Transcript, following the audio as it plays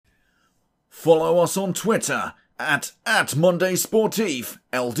Follow us on Twitter at Monday Sportif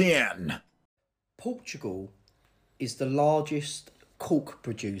LDN. Portugal is the largest cork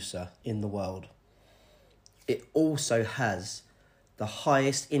producer in the world. It also has the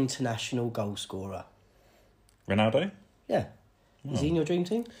highest international goal scorer. Ronaldo? Yeah. Is he in your dream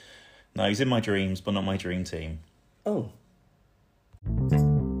team? No, he's in my dreams, but not my dream team. Oh.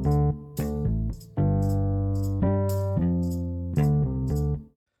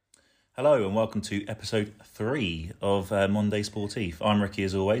 Hello and welcome to episode 3 of Monday Sportif. I'm Ricky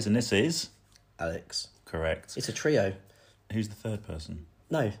as always, and this is... Alex. Correct. It's a trio. Who's the third person?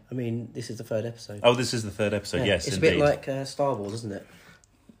 No, I mean, this is the third episode. Oh, this is the third episode, yes, it's indeed. a bit like Star Wars, isn't it?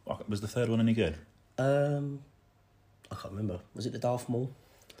 Was the third one any good? I can't remember. Was it the Darth Maul?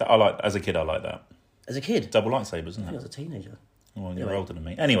 As a kid, I like that. As a kid? Double lightsabers, isn't I it? was a teenager. Well, you're older than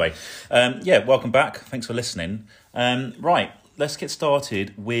me. Anyway, welcome back. Thanks for listening. Right, let's get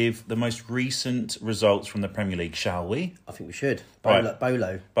started with the most recent results from the Premier League, shall we? I think we should. Right.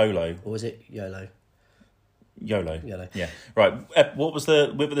 Bolo. Or was it YOLO? YOLO. Yeah. Right. What was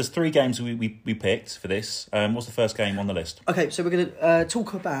there's 3 games we picked for this. What's the first game on the list? Okay, so we're going to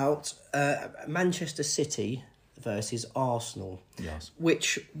talk about Manchester City versus Arsenal. Yes.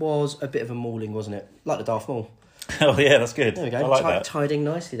 Which was a bit of a mauling, wasn't it? Like the Darth Maul. Oh, yeah, that's good. There we go. I like that. Tied in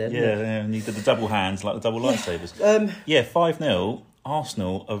nicely then. Yeah, and you did the double hands, like the double lightsabers. 5-0.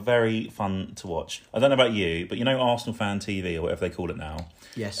 Arsenal are very fun to watch. I don't know about you, but you know Arsenal Fan TV or whatever they call it now?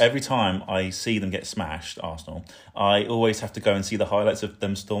 Yes. Every time I see them get smashed, Arsenal, I always have to go and see the highlights of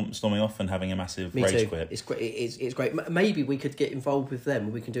them storming off and having a massive rage quit. It's great. It's great. Maybe we could get involved with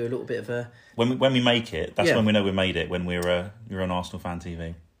them. We can do a little bit of a... When we make it, that's when we know we made it, when you're on Arsenal Fan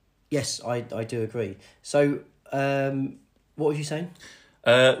TV. Yes, I do agree. So, what was you saying?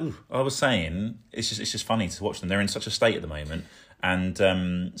 I was saying it's just funny to watch them. They're in such a state at the moment, and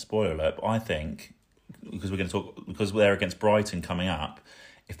spoiler alert, but I think because they're against Brighton coming up,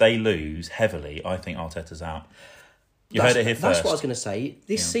 if they lose heavily, I think Arteta's out. Heard it here first. That's what I was going to say.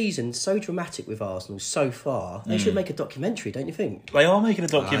 This season's so dramatic with Arsenal so far. They should make a documentary, don't you think? They are making a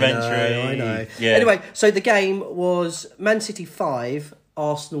documentary. I know. Yeah. Anyway, so the game was Man City 5,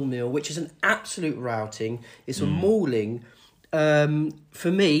 Arsenal 0, which is an absolute routing. It's a mauling.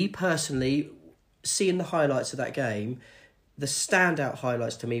 For me, personally, seeing the highlights of that game, the standout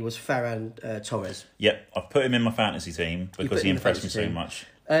highlights to me was Ferran Torres. Yep, I've put him in my fantasy team because he impressed me so much.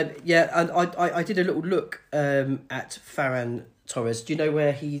 And I did a little look at Ferran Torres. Do you know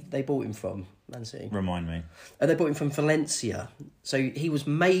where they bought him from, Man City? Remind me. They bought him from Valencia. So he was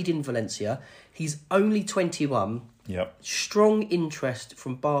made in Valencia. He's only 21. Yep. Strong interest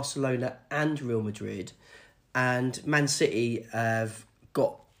from Barcelona and Real Madrid. And Man City have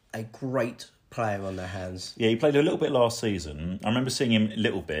got a great player on their hands. Yeah, he played a little bit last season. I remember seeing him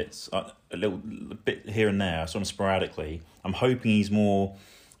little bits, a little bit here and there, sort of sporadically. I'm hoping he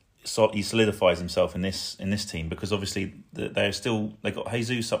solidifies himself in this team because obviously they got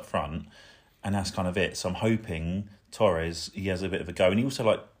Jesus up front, and that's kind of it. So I'm hoping Torres, he has a bit of a go, and he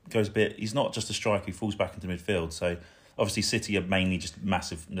also goes a bit. He's not just a striker; he falls back into midfield. So obviously City are mainly just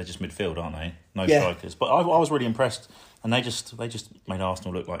massive. They're just midfield, aren't they? No strikers. But I was really impressed, and they just made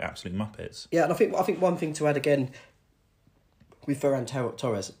Arsenal look like absolute muppets. Yeah, and I think one thing to add again with Ferran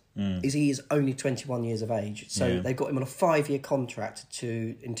Torres is he is only 21 years of age. So they've got him on a 5-year contract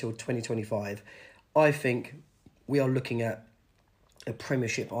until 2025. I think we are looking at a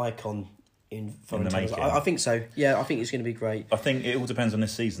Premiership icon in Ferran Torres. I think so. Yeah, I think it's going to be great. I think it all depends on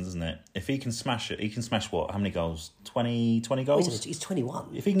this season, doesn't it? If he can smash it, he can smash what? How many goals? 20 goals? He's 21.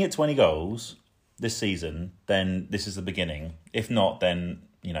 If he can get 20 goals this season, then this is the beginning. If not, then,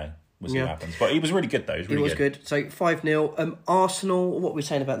 we'll see what happens. But he was really good, though. He was good. So 5-0. Arsenal, what are we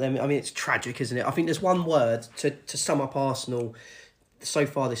saying about them? I mean, it's tragic, isn't it? I think there's one word to sum up Arsenal so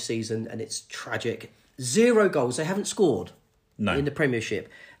far this season, and it's tragic. 0 goals. They haven't scored in the Premiership,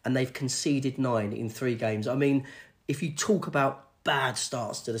 and they've conceded 9 in 3 games. I mean, if you talk about bad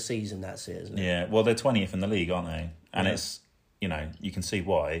starts to the season, that's it, isn't it? Yeah, well, they're 20th in the league, aren't they? And it's, you can see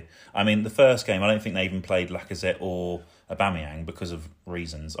why. I mean, the first game, I don't think they even played Lacazette or Aubameyang because of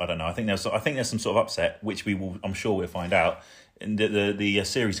reasons. I don't know. I think there's some sort of upset, which I'm sure we'll find out. And the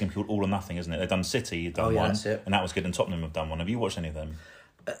series can be called All or Nothing, isn't it? They've done City, you've done one, that's it. and that was good. And Tottenham have done one. Have you watched any of them?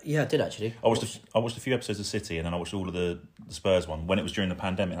 Yeah, I did actually. I watched a few episodes of City, and then I watched all of the Spurs one when it was during the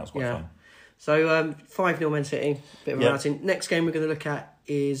pandemic. That was quite fun. So 5-0 Man City, bit of a routing. Next game we're going to look at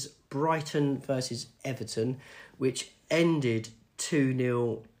is Brighton versus Everton, which ended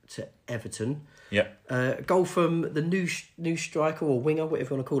 2-0 to Everton. Yep. Goal from the new striker or winger,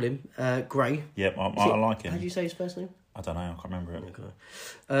 whatever you want to call him, Gray. Yep, I like him. How do you say his first name? I don't know. I can't remember it.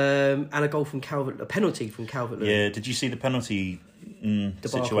 And a penalty from Calvert-Lewin. Yeah. Did you see the penalty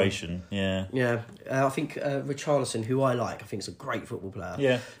situation? Yeah. Yeah. I think Richarlison, who I like, I think is a great football player.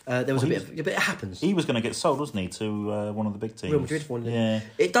 Yeah. There was a bit. It happens. He was going to get sold, wasn't he, to one of the big teams? Real Madrid one. Yeah.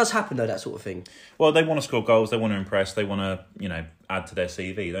 It does happen though, that sort of thing. Well, they want to score goals. They want to impress. They want to, add to their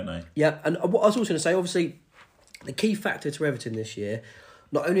CV, don't they? Yeah. And what I was also going to say, obviously, the key factor to Everton this year,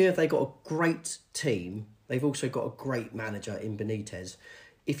 not only have they got a great team, they've also got a great manager in Benitez.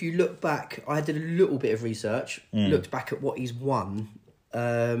 If you look back, I did a little bit of research, looked back at what he's won,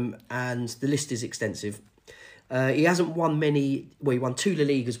 and the list is extensive. He hasn't won many. Well, he won 2 La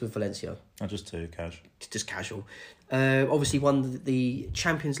Ligas with Valencia. Not just 2, cash. Just casual. Obviously won the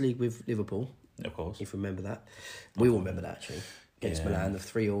Champions League with Liverpool. Of course. If you remember that. We all remember that, actually. Against Milan, the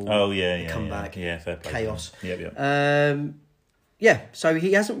 3-3. Oh, yeah. Comeback. Yeah, fair play. Chaos. Yeah. So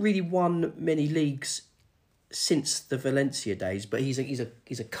he hasn't really won many leagues since the Valencia days, but he's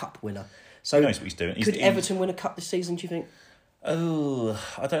a cup winner. So He knows what he's doing. Could Everton win a cup this season, do you think? Oh,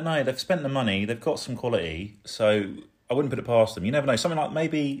 I don't know. They've spent the money. They've got some quality. So I wouldn't put it past them. You never know. Something like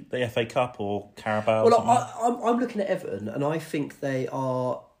maybe the FA Cup or Carabao. Well, I'm looking at Everton, and I think they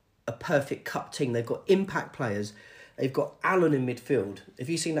are a perfect cup team. They've got impact players. They've got Allen in midfield. Have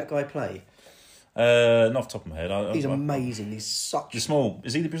you seen that guy play? Not off the top of my head. He's amazing. He's small.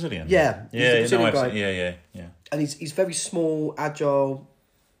 Is he the Brazilian? Yeah. He's the Brazilian guy. Yeah. And he's very small, agile,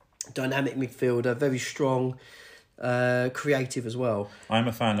 dynamic midfielder, very strong, creative as well. I'm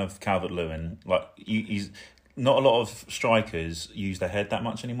a fan of Calvert-Lewin. Like he's not a lot of strikers use their head that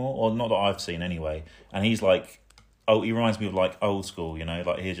much anymore, or not that I've seen anyway. And he's like, he reminds me of like old school.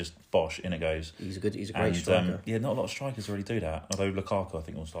 Like he's just bosh, in it goes. He's a great striker. Not a lot of strikers really do that. Although Lukaku, I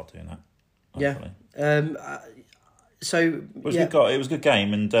think, will start doing that. Hopefully. Yeah. So it was a good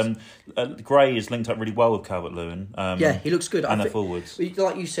game, and Gray is linked up really well with Calvert-Lewin. He looks good. And their forwards,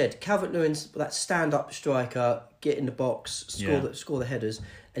 like you said, Calvert-Lewin's that stand-up striker, get in the box, score the headers,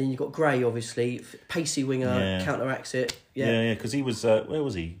 and then you've got Gray, obviously, pacey winger, counteracts it. Yeah, because he was where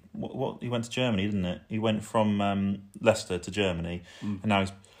was he? What he went to Germany, didn't it? He went from Leicester to Germany, and now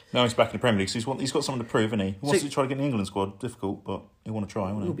he's back in the Premier League. So he's got something to prove, isn't he? He wants to try to get in the England squad. Difficult, but he'll want to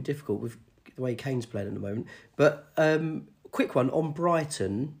try. It will be difficult with the way Kane's playing at the moment. But quick one on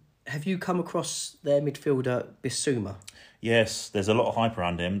Brighton. Have you come across their midfielder Bissouma? Yes, there's a lot of hype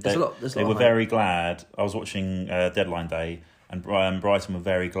around him. They were very glad. I was watching Deadline Day, and Brighton were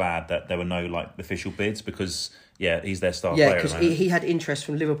very glad that there were no official bids because he's their star player. Yeah, because he had interest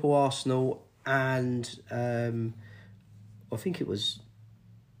from Liverpool, Arsenal, and I think it was.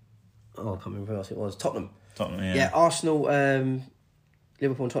 I can't remember who else it was. Tottenham. Yeah, Arsenal,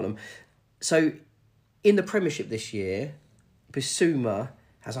 Liverpool, and Tottenham. So, in the Premiership this year, Bissouma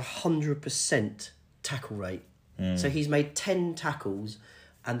has 100% tackle rate. So he's made 10 tackles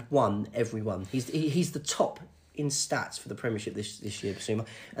and won every one. He's the top in stats for the Premiership this year, Bissouma,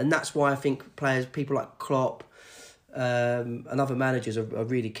 and that's why I think people like Klopp, and other managers are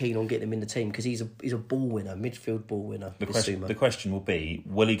really keen on getting him in the team because he's a ball winner, midfield ball winner. The question will be: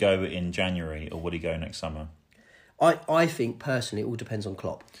 will he go in January or will he go next summer? I think personally, it all depends on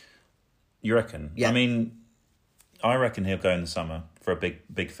Klopp. You reckon? Yeah. I mean, I reckon he'll go in the summer for a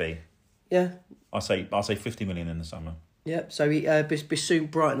big fee. Yeah. I'll say 50 million in the summer. Yeah. So Bissouma,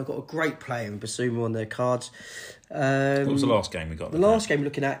 Brighton have got a great player in Bissouma on their cards. What was the last game we got? The last game we're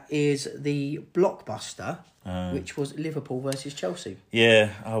looking at is the blockbuster, which was Liverpool versus Chelsea.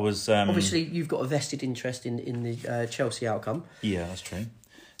 Yeah, I was. Obviously, you've got a vested interest in the Chelsea outcome. Yeah, that's true.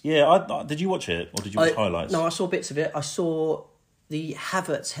 Yeah, I did you watch it or did you watch highlights? No, I saw bits of it. I saw the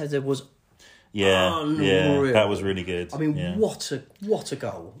Havertz header was unreal. That was really good. I mean, what a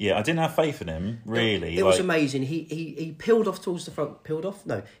goal! Yeah, I didn't have faith in him really. It was amazing. He peeled off towards the front. Peeled off?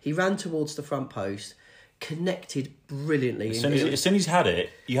 No, he ran towards the front post, connected brilliantly. As soon as he had it,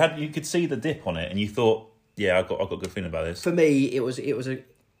 you could see the dip on it, and you thought, yeah, I got a good feeling about this. For me, it was an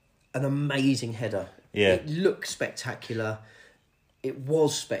amazing header. Yeah, it looked spectacular. It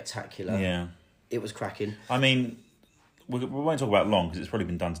was spectacular. Yeah, it was cracking. I mean, we won't talk about it long because it's probably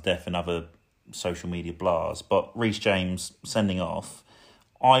been done to death in other social media blahs. But Reece James sending off,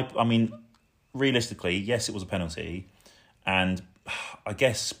 I mean, realistically, yes, it was a penalty, and I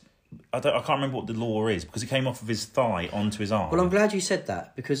guess I can't remember what the law is because it came off of his thigh onto his arm. Well, I'm glad you said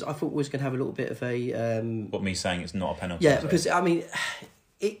that because I thought we was going to have a little bit of a. What, me saying it's not a penalty? Yeah, because I mean,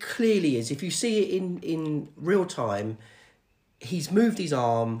 it clearly is. If you see it in real time. He's moved his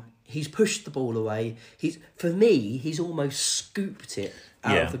arm. He's pushed the ball away. For me, he's almost scooped it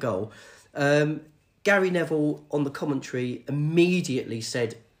out of the goal. Gary Neville on the commentary immediately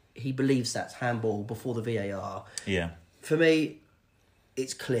said he believes that's handball before the VAR. Yeah. For me,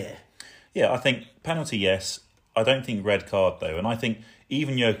 it's clear. Yeah, I think penalty, yes. I don't think red card, though. And I think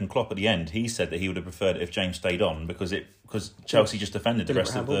even Jurgen Klopp at the end, he said that he would have preferred it if James stayed on because Chelsea just defended the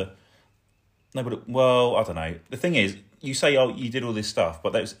rest of the... No, but well, I don't know. The thing is, you say, oh, you did all this stuff,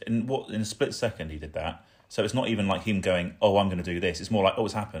 but that was in a split second he did that. So it's not even like him going, oh, I'm going to do this. It's more like, oh,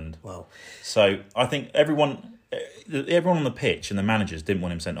 it's happened. Well, so I think everyone on the pitch and the managers didn't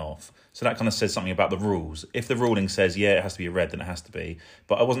want him sent off. So that kind of says something about the rules. If the ruling says, yeah, it has to be a red, then it has to be.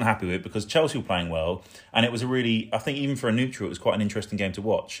 But I wasn't happy with it because Chelsea were playing well. And it was I think even for a neutral, it was quite an interesting game to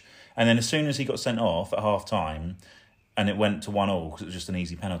watch. And then as soon as he got sent off at half-time, and it went to 1-1 because it was just an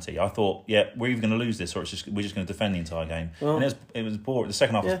easy penalty, I thought, yeah, we're either going to lose this or we're just going to defend the entire game. Well, and it was boring. The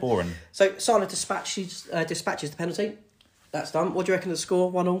second half was boring. So Salah dispatches the penalty. That's done. What do you reckon of the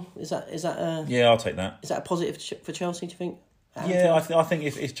score? 1-1. Is that? Yeah, I'll take that. Is that a positive for Chelsea? Do you think? Yeah, I think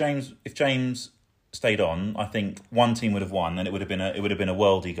if James stayed on, I think one team would have won, and it would have been a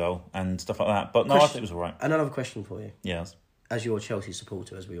worldie goal and stuff like that. But no, I think it was all right. Another question for you. Yes. As you're a Chelsea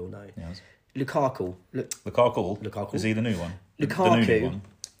supporter, as we all know. Yes. Lukaku. Is he the new one? Lukaku. The new one.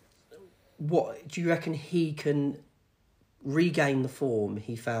 What do you reckon he can regain the form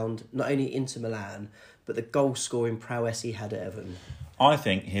he found not only at Inter Milan, but the goal scoring prowess he had at Everton? I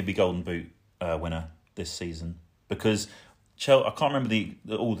think he'll be Golden Boot winner this season because I can't remember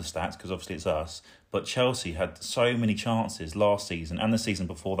all the stats because obviously it's us, but Chelsea had so many chances last season and the season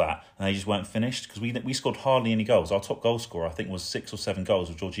before that, and they just weren't finished because we scored hardly any goals. Our top goal scorer, I think, was 6 or 7 goals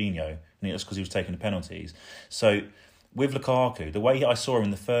with Jorginho, and it was because he was taking the penalties. So with Lukaku, the way I saw him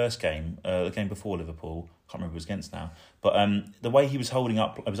in the first game, the game before Liverpool, I can't remember who it was against now, but the way he was holding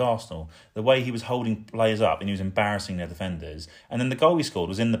up, it was Arsenal, the way he was holding players up and he was embarrassing their defenders, and then the goal he scored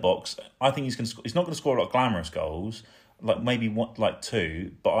was in the box. I think he's not going to score a lot of glamorous goals, like maybe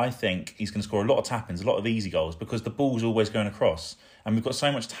 2, but I think he's going to score a lot of tap-ins, a lot of easy goals because the ball's always going across, and we've got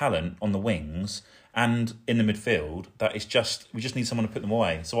so much talent on the wings and in the midfield that we just need someone to put them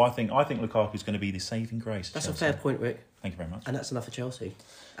away. So I think Lukaku's going to be the saving grace. That's a fair point, Rick. Thank you very much. And that's enough for Chelsea,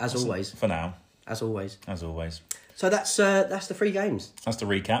 as always. For now. As always. So that's the 3 games. That's the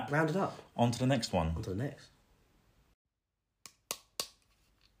recap. Rounded up. On to the next one. On to the next.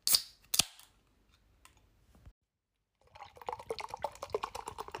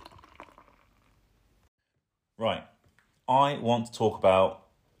 Right. I want to talk about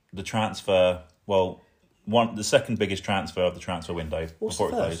the transfer, the second biggest transfer of the transfer window. What's before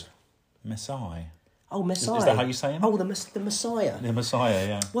the it first? closed. Messiah. Oh, Messiah. Is that how you say him? Oh, the Messiah. The Messiah,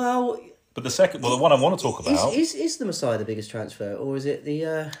 yeah. Well... But the one I want to talk about... Is the Messiah the biggest transfer, or is it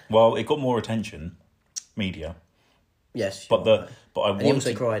the... Well, it got more attention, media. Yes. But I and he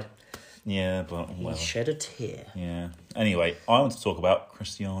also cried. Yeah, but... Well, he shed a tear. Yeah. Anyway, I want to talk about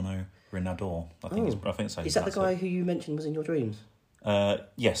Cristiano Ronaldo. I think so. Is that the guy who you mentioned was in your dreams?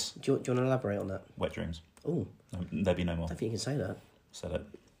 Yes. Do you want to elaborate on that? Wet dreams. Oh. There'd be no more. I don't think you can say that. Said it.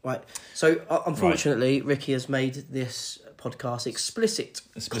 Right. So, unfortunately, Ricky has made this podcast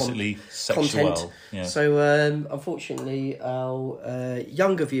explicitly sexual content. Yeah. So, unfortunately, our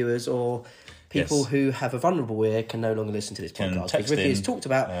younger viewers or people who have a vulnerable ear can no longer listen to this podcast. Because Ricky has talked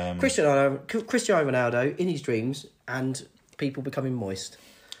about Cristiano Ronaldo in his dreams and people becoming moist.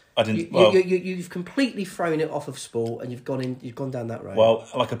 I didn't. You've completely thrown it off of sport, and you've gone down that road. Well,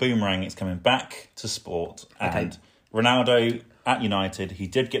 like a boomerang, it's coming back to sport. And Ronaldo at United, he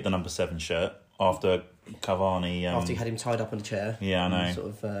did get the number 7 shirt after Cavani. After he had him tied up on a chair. Yeah, I know.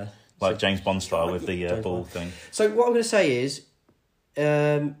 Sort of like James Bond style with the ball thing. So what I'm going to say is,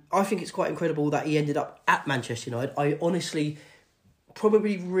 I think it's quite incredible that he ended up at Manchester United. I honestly,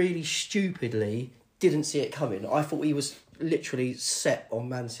 probably really stupidly, didn't see it coming. I thought he was literally set on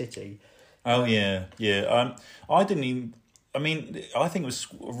Man City. Oh, yeah. I didn't even... I mean, I think it was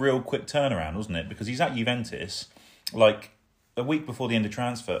a real quick turnaround, wasn't it? Because he's at Juventus, like, a week before the end of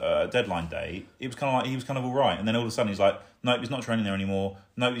transfer deadline day. It was kind of like he was kind of all right, and then all of a sudden he's like, no, he's not training there anymore.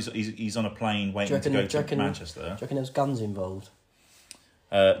 No, he's on a plane waiting to go to Manchester. Do you reckon there was guns involved?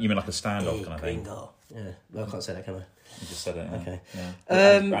 You mean like a standoff kind of thing? Yeah, well, I can't say that, can I? You just said it. Yeah. Okay. Yeah.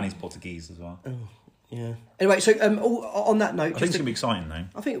 And he's Portuguese as well. Yeah. Anyway, so on that note, I think it's gonna be exciting though.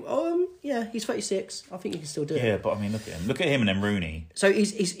 I think, he's 36. I think he can still do it. Yeah, but I mean, look at him and then Rooney. So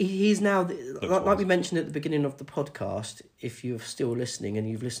he's now, like we mentioned at the beginning of the podcast, if you're still listening and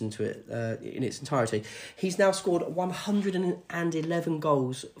you've listened to it in its entirety, he's now scored 111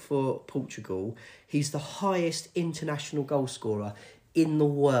 goals for Portugal. He's the highest international goal scorer in the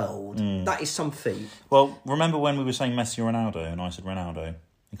world. That is some feat. Well, remember when we were saying Messi or Ronaldo, and I said Ronaldo?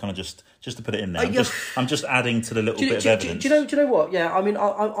 And kind of just to put it in there. yeah. I'm just adding to the little bit of evidence. Do you know what? Yeah, I mean,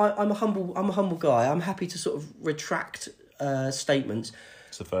 I'm a humble guy. I'm happy to sort of retract statements.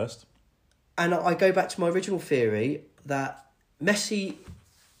 It's the first. And I go back to my original theory that Messi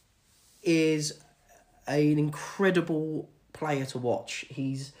is an incredible player to watch.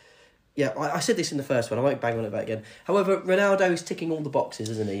 I said this in the first one. I won't bang on it back again. However, Ronaldo is ticking all the boxes,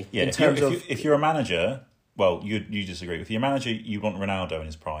 isn't he? Yeah. In If you're a manager, well, you disagree. If you're a manager, you want Ronaldo in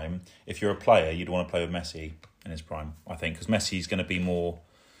his prime. If you're a player, you'd want to play with Messi in his prime. I think because Messi's going to be more.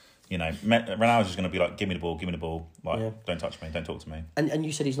 Ronaldo's going to be like, give me the ball. Like, don't touch me, don't talk to me. And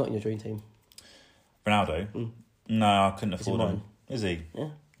you said he's not in your dream team. Ronaldo? No, I couldn't afford him. Is he? Yeah.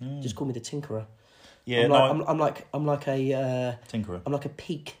 Just call me the Tinkerer. Yeah, I'm like a Tinkerer. I'm like a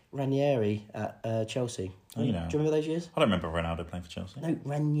peak Ranieri at Chelsea. Oh, you know. Do you remember those years? I don't remember Ronaldo playing for Chelsea. No,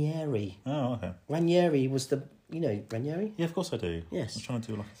 Ranieri. Oh, okay. Ranieri was Ranieri? Yeah, of course I do. Yes. I'm trying to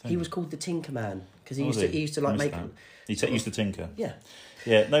do like a thing. He was called the Tinker Man because he used to I like missed make. that. He used to tinker. Yeah.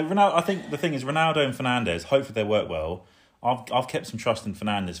 Yeah, no, Ronaldo. I think the thing is Ronaldo and Fernandes. Hopefully they work well. I've kept some trust in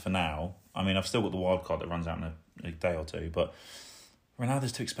Fernandes for now. I mean, I've still got the wild card that runs out in a day or two, but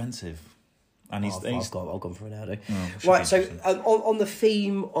Ronaldo's too expensive, and I've gone for Ronaldo. Oh, Right, so on the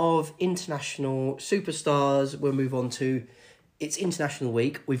theme of international superstars, we'll move on to it's International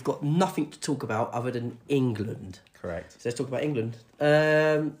Week. We've got nothing to talk about other than England. Correct. So let's talk about England.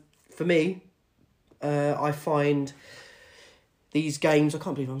 For me, I find these games, I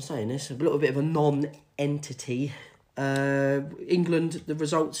can't believe I'm saying this, a little bit of a non-entity. England, the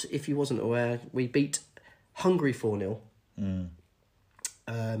results, if you wasn't aware, we beat Hungary 4-0.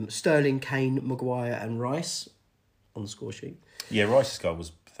 Sterling, Kane, Maguire and Rice on the score sheet. Yeah, Rice's goal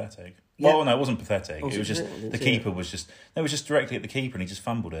was pathetic. Yeah. Well, no, it wasn't pathetic. Was it was just the keeper was just directly at the keeper and he just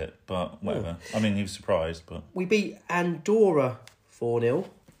fumbled it. But whatever. I mean, he was surprised. But we beat Andorra 4-0.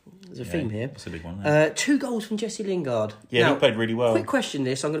 There's a theme here. That's a big one. Yeah. 2 goals from Jesse Lingard. Yeah, now, he played really well. Quick question: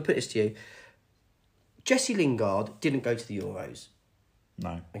 I'm going to put this to you. Jesse Lingard didn't go to the Euros.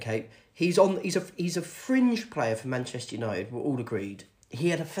 No. Okay, he's a fringe player for Manchester United. We're all agreed. He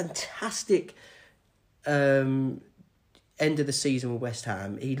had a fantastic end of the season with West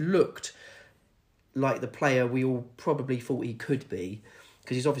Ham. He looked like the player we all probably thought he could be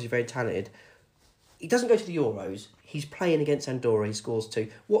because he's obviously very talented. He doesn't go to the Euros. He's playing against Andorra. He scores 2.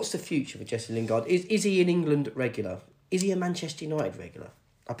 What's the future for Jesse Lingard? Is he an England regular? Is he a Manchester United regular?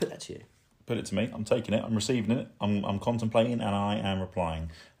 I'll put that to you. Put it to me. I'm taking it. I'm receiving it. I'm contemplating and I am replying.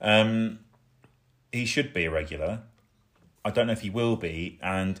 He should be a regular. I don't know if he will be,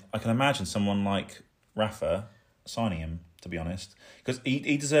 and I can imagine someone like Rafa signing him, to be honest, because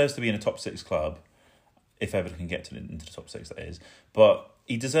he deserves to be in a top 6 club, if ever can get into the top 6, that is. But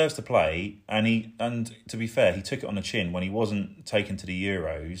he deserves to play, and to be fair, he took it on the chin when he wasn't taken to the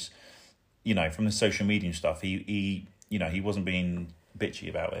Euros. You know, from the social media and stuff, he wasn't being bitchy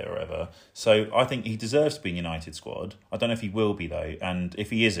about it or whatever. So I think he deserves to be in United squad. I don't know if he will be though, and if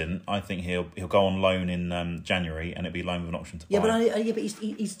he isn't, I think he'll go on loan in January, and it'll be loan with an option to buy. But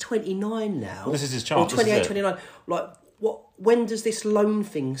he's 29 now. Well, this is his chance. Or 28, 29. Like what? When does this loan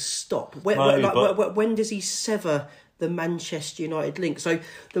thing stop? When does he sever the Manchester United link? So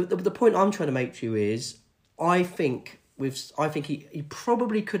the point I'm trying to make to you is, I think he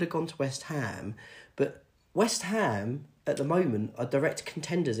probably could have gone to West Ham, but West Ham at the moment are direct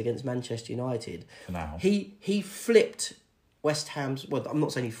contenders against Manchester United. For now. He flipped West Ham's... Well, I'm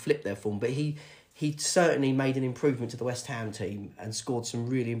not saying he flipped their form, but he certainly made an improvement to the West Ham team and scored some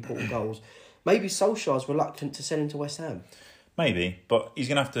really important goals. Maybe Solskjaer's reluctant to send him to West Ham. Maybe, but he's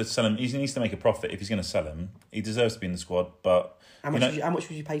going to have to sell him. He needs to make a profit if he's going to sell him. He deserves to be in the squad, but... How much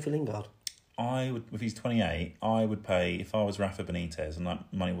would you pay for Lingard? I would, if he's 28, I would pay, if I was Rafa Benitez and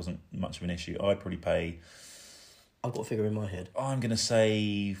that money wasn't much of an issue, I'd probably pay... I've got a figure in my head. I'm going to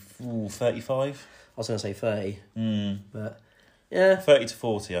say 35. I was going to say 30. But, yeah. 30 to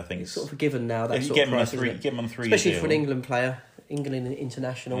 40, I think. It's sort of a given now, that if sort you of price, isn't it? get him on 3 Especially deal. for an England player. England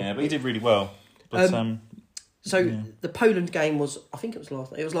international. Yeah, but he did really well. But, the Poland game was, I think it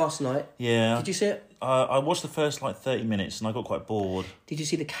was last night. Yeah. Did you see it? I watched the first 30 minutes and I got quite bored. Did you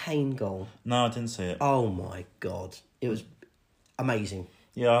see the Kane goal? No, I didn't see it. Oh my God. It was amazing.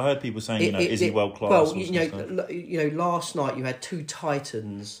 Yeah, I heard people saying, is he world class? Well, last night you had 2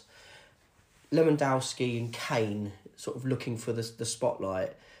 titans, Lewandowski and Kane, sort of looking for the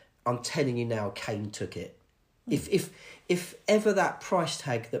spotlight. I'm telling you now, Kane took it. If ever that price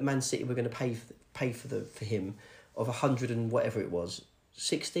tag that Man City were going to pay for him of 100 and whatever it was,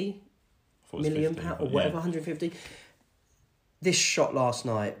 60 million pounds or whatever, 150. This shot last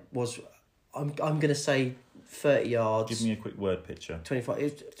night was, I'm going to say, 30 yards. Give me a quick word picture.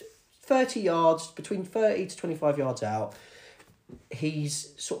 30 yards, between 30 to 25 yards out.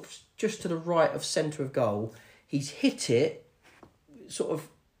 He's sort of just to the right of centre of goal. He's hit it, sort of.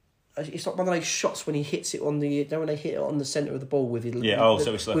 It's like one of those shots when he hits it on the. When they hit it on the centre of the ball with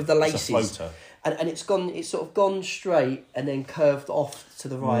So it's with the laces, it's a floater. and it's gone. It's sort of gone straight and then curved off to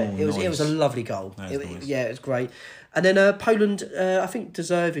the right. Oh, It was a lovely goal. Nice. Yeah, it was great. And then Poland, I think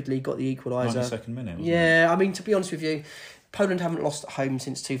deservedly got the equaliser. 92nd minute. Wasn't Yeah, I mean, to be honest with you, Poland haven't lost at home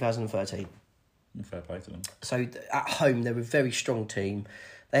since 2013. it? Fair play to them. So at home, they're a very strong team.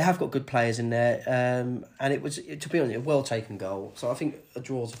 They have got good players in there, and it was, to be honest, a well taken goal. So I think a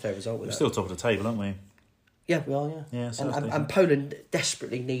draw is a fair result with We're that. still top of the table, aren't we? Yeah, we are. Yeah. Yeah, so and Poland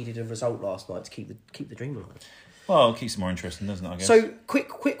desperately needed a result last night to keep the dream alive. Well, it keeps it more interesting, doesn't it? I guess. So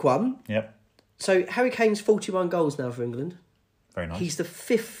quick one. Yep. So Harry Kane's 41 goals now for England. Very nice. He's the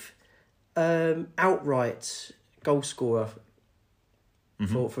fifth outright goal scorer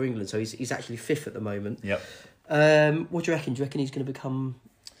for England. So he's actually fifth at the moment. Yep. What do you reckon? Do you reckon he's going to become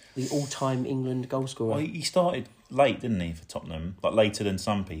the all-time England goal scorer? Well, he started late, didn't he, for Tottenham? Like later than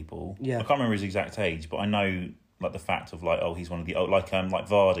some people. Yeah. I can't remember his exact age, but I know like the fact of he's one of the like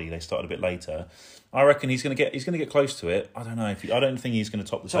Vardy. They started a bit later. I reckon he's going to get close to it. I don't know I don't think he's going to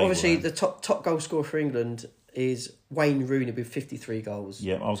top the So table. obviously there. the top goal scorer for England is Wayne Rooney with 53 goals.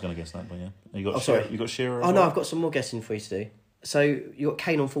 Yeah, I was going to guess that, but yeah, you got sorry. You got Shearer. Oh no, I've got some more guessing for you to do. So you got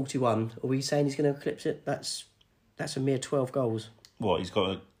Kane on 41. Are we saying he's going to eclipse it? That's a mere 12 goals. What he's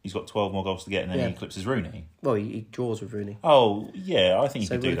got 12 more goals to get, and then Yeah. he eclipses Rooney. Well, he draws with Rooney. Oh yeah, I think he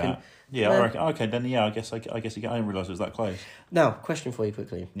So could do we can- that. Yeah, I reckon. Okay, then yeah, I guess he can. I didn't realise it was that close. Now, question for you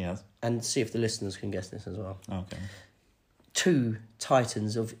quickly, Yeah. and see if the listeners can guess this as well. Okay. Two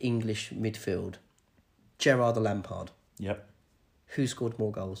titans of English midfield, Gerrard and Lampard. Yep. Who scored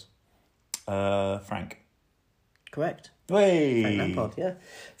more goals? Frank. Correct. Hey. Frank Lampard, yeah.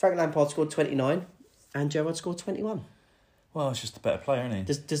 Frank Lampard scored 29 and Gerrard scored 21. Well, it's just a better player, isn't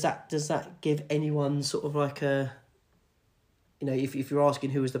he? Does that give anyone sort of like a, if you're asking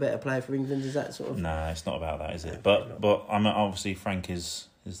who was the better player for England, is that sort of... No, it's not about that, is it? But I'm obviously Frank is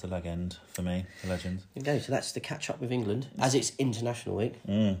the legend for me, the legend. Okay, so that's the catch up with England as it's International Week.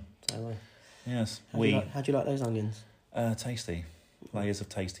 So, Yes, how do you like those onions? tasty, layers of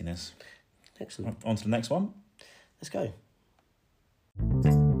tastiness. Excellent. On to the next one. Let's go.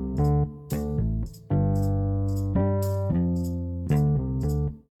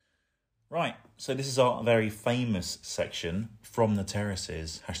 Right, so this is our very famous section, From the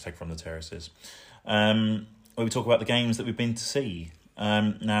Terraces, #From the Terraces, where we talk about the games that we've been to see.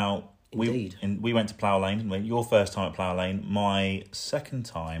 Now, Indeed. we went to Plough Lane, didn't we? Your first time at Plough Lane, my second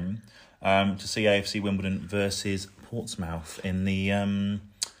time to see AFC Wimbledon versus Portsmouth in the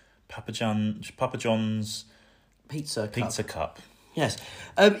Papa John's Pizza Cup. Yes.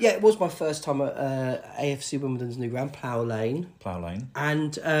 It was my first time at AFC Wimbledon's new ground, Plough Lane.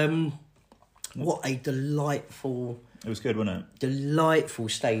 And what a delightful... It was good, wasn't it? Delightful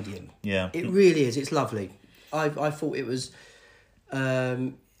stadium. Yeah. It really is. It's lovely. I thought it was...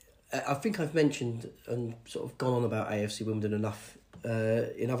 I think I've mentioned and sort of gone on about AFC Wimbledon enough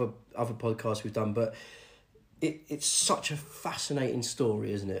in other podcasts we've done, but it's such a fascinating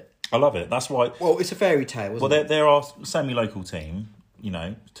story, isn't it? I love it. That's why... Well, it's a fairy tale, isn't it? Well, they're our semi-local team,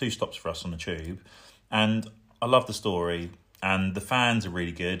 2 stops for us on the tube. And I love the story, and the fans are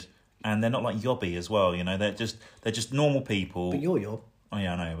really good, and they're not like yobby as well, they're just normal people. But you're yob. Oh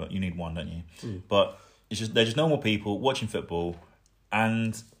yeah, I know, but you need one, don't you? But they're just normal people watching football,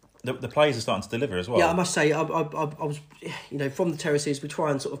 and the players are starting to deliver as well. Yeah, I must say, I was, from the terraces, we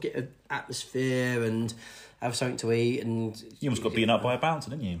try and sort of get an atmosphere and have something to eat, and You almost got beaten up by a bouncer,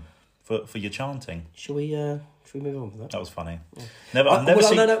 didn't you? For your chanting. Should we move on from that? That was funny.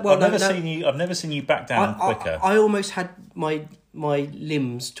 I've never seen you back down quicker. I almost had my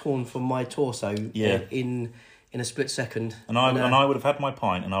limbs torn from my torso. Yeah. In a split second. And I would have had my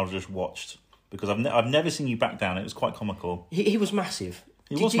pint, and I would have just watched, because I've never seen you back down. It was quite comical. He was massive.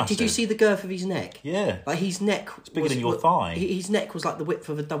 Did Did you see the girth of his neck? Yeah. Like his neck. It's bigger than your thigh. His neck was like the width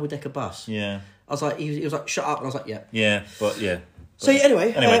of a double-decker bus. Yeah. I was like, he was like, shut up, and I was like, yeah. Yeah, but yeah. So anyway,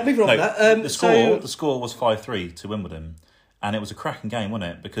 moving on from that. The score was 5-3 to Wimbledon, and it was a cracking game,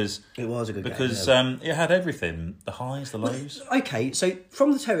 wasn't it? Because it was a good game. Because it had everything: the highs, the lows. Okay, so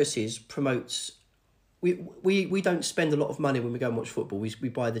From the Terraces promotes. We don't spend a lot of money when we go and watch football. We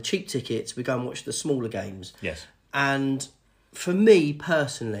buy the cheap tickets. We go and watch the smaller games. Yes. And for me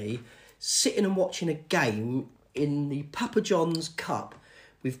personally, sitting and watching a game in the Papa John's Cup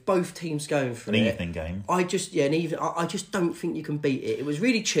with both teams going for An it. evening game. I just don't think you can beat it. It was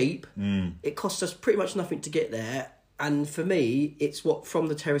really cheap. It cost us pretty much nothing to get there. And for me, it's what From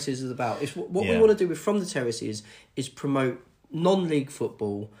the Terraces is about. It's what we want to do with From the Terraces is promote non-league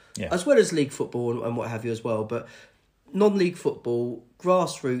football, as well as league football and what have you as well. But non-league football,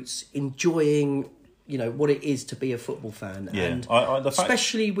 grassroots, enjoying, what it is to be a football fan. Yeah. And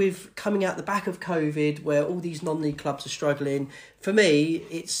especially with coming out the back of COVID, where all these non-league clubs are struggling. For me,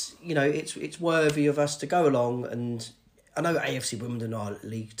 it's worthy of us to go along. And I know AFC Wimbledon are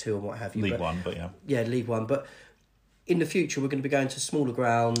League 2 and what have you. League 1, but yeah. Yeah, League 1, but in the future, we're going to be going to smaller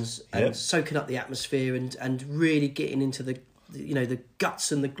grounds and soaking up the atmosphere and really getting into the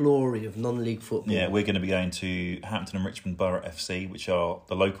guts and the glory of non-league football. Yeah, we're going to be going to Hampton and Richmond Borough FC, which are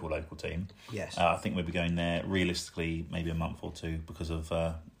the local team. Yes. I think we'll be going there realistically maybe a month or two because of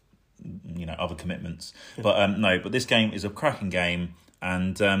other commitments. But but this game is a cracking game.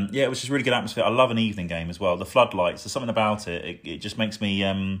 And it was just really good atmosphere. I love an evening game as well. The floodlights, there's something about it. It just makes me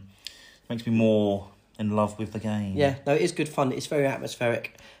more in love with the game. Yeah, no, it is good fun. It's very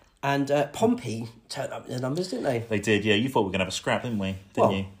atmospheric. And Pompey turned up their numbers, didn't they? They did, yeah. You thought we were going to have a scrap, didn't we?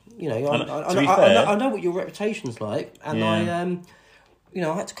 Didn't you? I know what your reputation's like, and Yeah.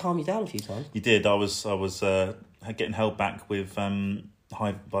 I had to calm you down a few times. You did. I was getting held back with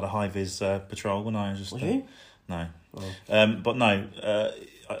by the high-vis patrol when I was just... Was you? No. Oh. But no,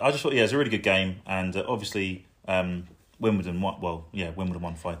 I just thought, it's a really good game, and obviously... Wimbledon won. Well, yeah, Wimbledon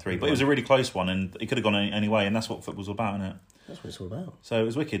won 5-3, but it was a really close one, and it could have gone any way, and that's what football's all about, isn't it? That's what it's all about. So it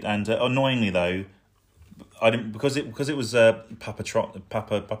was wicked, and annoyingly though, I didn't because it was Papa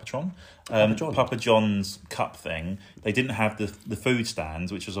John's Cup thing. They didn't have the food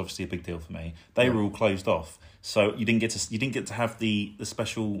stands, which was obviously a big deal for me. They were all closed off, so you didn't get to have the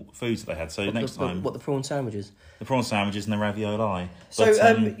special foods that they had. So next time, the prawn sandwiches, the prawn sandwiches and the ravioli. So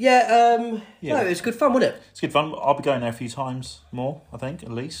but, no, it was good fun, wasn't it? It's good fun. I'll be going there a few times more, I think,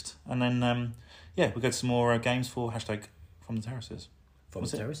 at least, and then we'll go to some more games for hashtag From the Terraces. From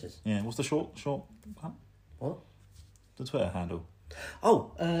the Terraces. Yeah. What's the short? What? The Twitter handle.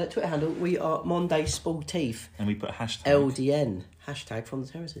 Oh, Twitter handle. We are Monday Sportif. And we put hashtag LDN. Hashtag From the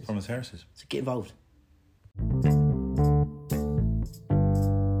Terraces. From the Terraces. So get involved.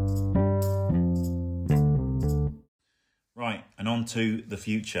 Right, and on to the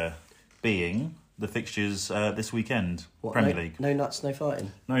future, being the fixtures this weekend. Premier League. No nuts, no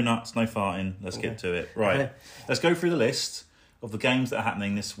fighting. No nuts, no farting. Let's get to it. Right, let's go through the list of the games that are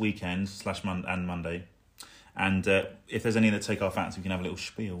happening this weekend and Monday. And if there's any that take our fancy, we can have a little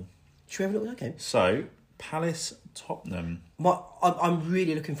spiel. Should we have a little okay? So, Palace Tottenham. I'm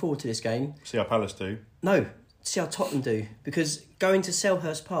really looking forward to this game. See how Palace do. No, see how Tottenham do. Because going to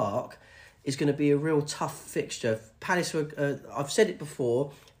Selhurst Park is going to be a real tough fixture. Palace are, I've said it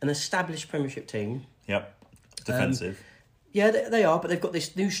before, an established Premiership team. Yep, defensive. Yeah, they are, but they've got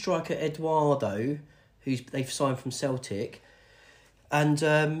this new striker, Eduardo, they've signed from Celtic. And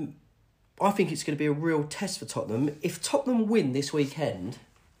I think it's going to be a real test for Tottenham. If Tottenham win this weekend,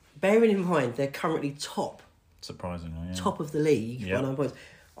 bearing in mind they're currently top of the league by 9 points,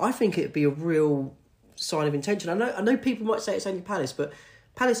 I think it'd be a real sign of intention. I know people might say it's only Palace, but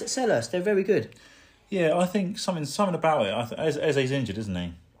Palace at Selhurst, they're very good. Yeah, I think something about it. Eze's injured, isn't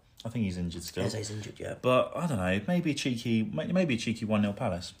he? I think he's injured still. Eze's injured, yeah. But I don't know. Maybe a cheeky 1-0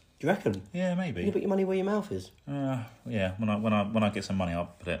 Palace. Do you reckon? Yeah, maybe. You put your money where your mouth is. Yeah. When I get some money,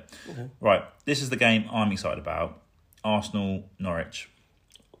 I'll put it. Okay. Right. This is the game I'm excited about. Arsenal Norwich.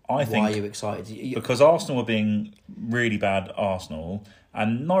 Why are you excited? Because Arsenal are being really bad. Arsenal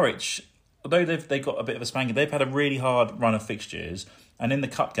and Norwich, although they got a bit of a spanking, they've had a really hard run of fixtures. And in the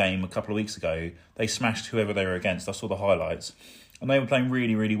cup game a couple of weeks ago, they smashed whoever they were against. I saw the highlights. And they were playing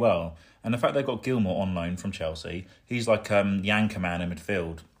really, really well. And the fact they've got Gilmour on loan from Chelsea, he's like the anchor man in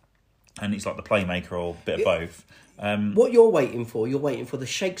midfield. And he's like the playmaker or a bit of both. What you're waiting for the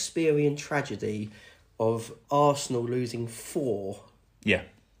Shakespearean tragedy of Arsenal losing 4. Yeah.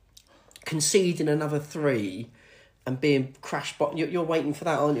 Conceding another 3 and being crashed. You're waiting for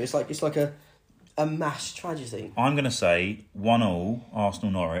that, aren't you? It's like a mass tragedy. I'm going to say 1-0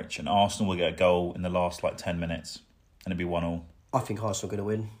 Arsenal Norwich, and Arsenal will get a goal in the last 10 minutes, and it'll be 1-0. I think Arsenal are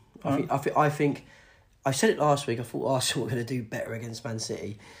going to win. I think I said it last week. I thought Arsenal were going to do better against Man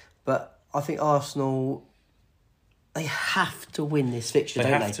City, but I think Arsenal, they have to win this fixture. They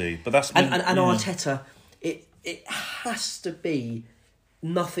have to, but that's and Arteta. It has to be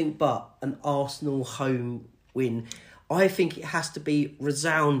nothing but an Arsenal home win. I think it has to be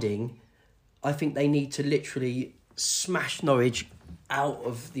resounding. I think they need to literally smash Norwich out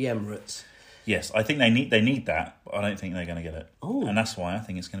of the Emirates. Yes, I think they need that, but I don't think they're going to get it. Oh. And that's why I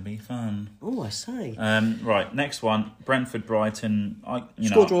think it's going to be fun. Oh, I say. Right, next one, Brentford Brighton.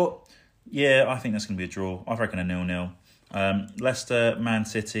 Score draw. Yeah, I think that's going to be a draw. I reckon a 0-0. Leicester Man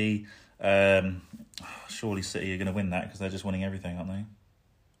City. Surely City are going to win that because they're just winning everything, aren't they?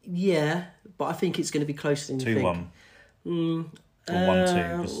 Yeah, but I think it's going to be closer than you think. 2-1. Or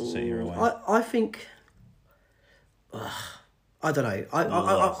 1-2 because City are away. I think. I don't know.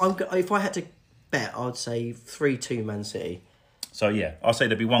 If I had to bet, I'd say 3-2 Man City. So yeah, I'll say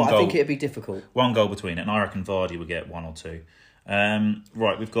there'd be one But goal. I think it'd be difficult. One goal between it, and I reckon Vardy will get 1 or 2.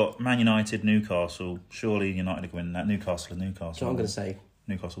 Right, we've got Man United, Newcastle. Surely United are win that. Newcastle. Do you know what I'm going to say?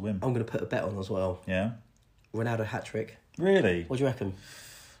 Newcastle win. I'm going to put a bet on as well. Yeah. Ronaldo hat-trick. Really? What do you reckon?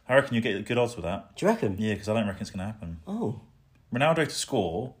 I reckon you get good odds with that. Do you reckon? Yeah, because I don't reckon it's going to happen. Oh. Ronaldo to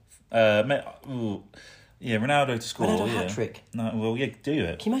score. Ronaldo to score. Ronaldo yeah. hat-trick. No, well, yeah, do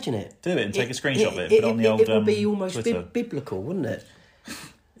it. Can you imagine it? Do it and take a screenshot of it. Put it on the old It would be almost Twitter. biblical, wouldn't it?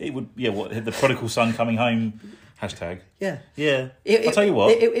 It would. Yeah. What the prodigal son coming home? Hashtag. Yeah. Yeah. I'll tell you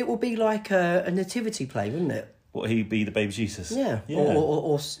what. It will be like a nativity play, wouldn't it? What he'd be the baby Jesus. Yeah. Yeah.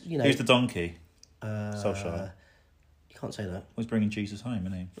 Or you know. Who's the donkey? Solskjaer. You can't say that. He's bringing Jesus home,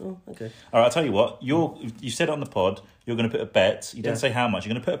 isn't he? Oh, okay. All right, I'll tell you what. You said on the pod you're going to put a bet. You didn't say how much.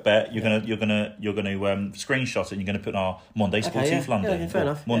 You're going to put a bet. You're going to screenshot it. and You're going to put our Monday Sportif London. Yeah, fair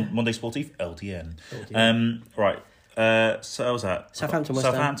enough. Monday Sportif LTN. Right. So what was that? Southampton,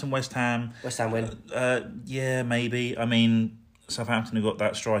 West Ham. West Ham win. Yeah, maybe. I mean, Southampton have got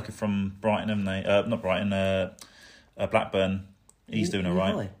that striker from Brighton, haven't they? Not Brighton. Blackburn. He's doing all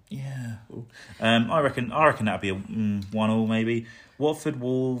right. Yeah. I reckon that'd be a 1-1 maybe. Watford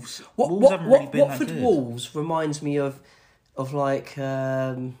Wolves. Wolves haven't really been Watford that good. Wolves reminds me of like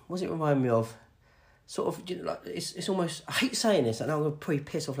what does it remind me of? Sort of like it's almost, I hate saying this, and I'm gonna probably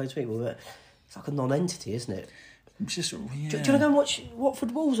piss off loads of people, but it's like a non-entity, isn't it? It's just, yeah. Do you want to go and watch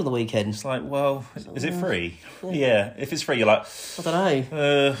Watford Wolves on the weekend? It's like, well, is it free? Yeah. If it's free, you're like, I don't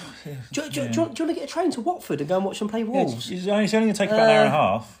know. Do you want to get a train to Watford and go and watch them play Wolves? It's only going to take about an hour and a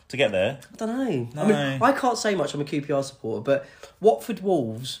half to get there. I don't know. No. I mean, I can't say much. I'm a QPR supporter, but Watford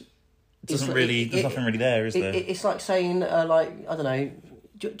Wolves There's nothing really there, is there? It's like saying, like, I don't know.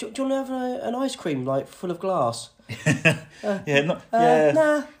 Do you want to have an ice cream like full of glass? Nah, I think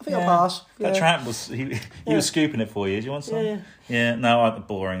I'll pass. That tramp was he was scooping it for you. Do you want some? Yeah. No,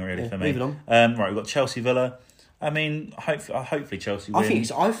 boring really for me. Moving on. Right, we've got Chelsea Villa. I mean, hopefully Chelsea win.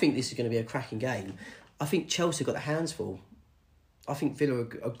 I think this is going to be a cracking game. I think Chelsea got their hands full. I think Villa are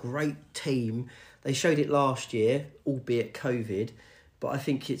a great team. They showed it last year, albeit COVID. But I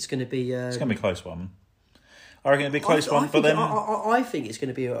think it's going to be. It's going to be a close one. I reckon it'll be a close one. But then I think it's going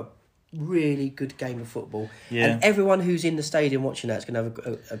to be a really good game of football. Yeah. And everyone who's in the stadium watching that is going to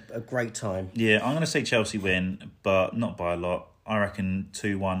have a great time. Yeah, I'm going to say Chelsea win, but not by a lot. I reckon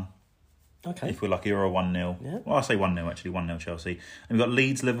 2-1. Okay. If we're lucky, or a 1-0. Yeah. Well, I'll say 1-0 actually, 1-0 Chelsea. And we've got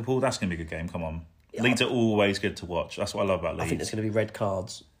Leeds Liverpool. That's going to be a good game. Come on. Yeah. Leeds are always good to watch. That's what I love about Leeds. I think there's going to be red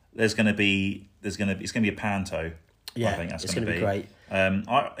cards. It's going to be a panto. Yeah, I think that's it's going to be great.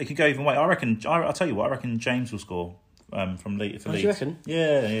 It could go even way. I'll tell you what. I reckon James will score from Leeds. Do you reckon?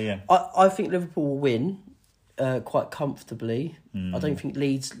 Yeah. I think Liverpool will win quite comfortably. I don't think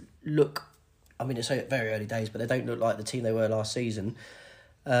Leeds look. I mean, it's very early days, but they don't look like the team they were last season.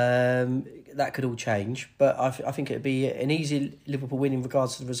 That could all change, but I think it'd be an easy Liverpool win in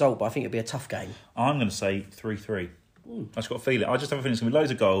regards to the result. But I think it'd be a tough game. I'm going to say 3-3. I've just got a feeling. I just have a feeling it's going to be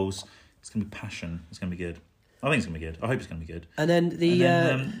loads of goals. It's going to be passion. It's going to be good. I think it's going to be good. I hope it's going to be good. And then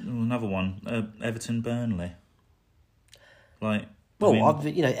another one, Everton Burnley.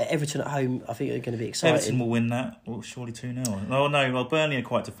 Everton at home, I think are going to be exciting. Everton will win that. Well, surely 2-0. Oh no, well Burnley are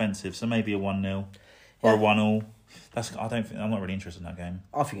quite defensive, so maybe a 1-0 or a 1-1. I'm not really interested in that game.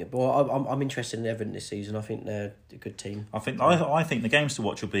 I think I'm interested in Everton this season. I think they're a good team. I think the games to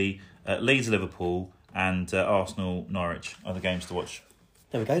watch will be Leeds Liverpool and Arsenal Norwich are the games to watch.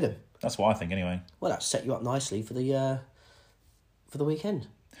 There we go then. That's what I think anyway. Well, that set you up nicely for the weekend.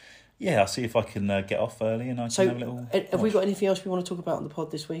 Yeah, I'll see if I can get off early and I can have a little. Have we got anything else we want to talk about on the pod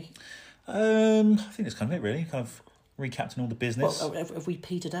this week? I think that's kind of it really. Kind of recapping all the business. Well, have we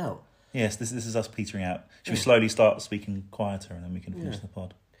petered out? Yes, this is us petering out. Should we slowly start speaking quieter and then we can finish the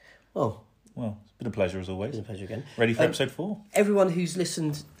pod? Well, it's been a pleasure as always. It's been a pleasure again. Ready for episode 4? Everyone who's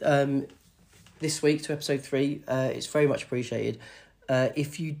listened this week to episode 3, it's very much appreciated.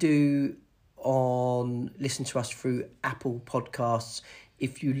 If you do listen to us through Apple Podcasts,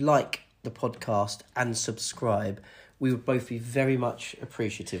 if you like the podcast and subscribe, we would both be very much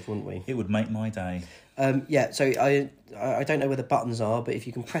appreciative, wouldn't we? It would make my day. So I don't know where the buttons are, but if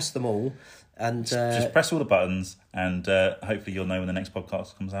you can press them all, and Just press all the buttons, and hopefully you'll know when the next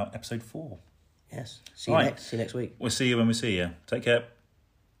podcast comes out, episode 4. yes, see you next week. We'll see you when we see you. Take care.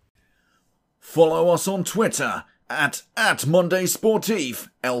 Follow us on Twitter at Monday Sportif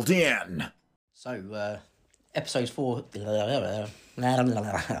LDN. So episode 4.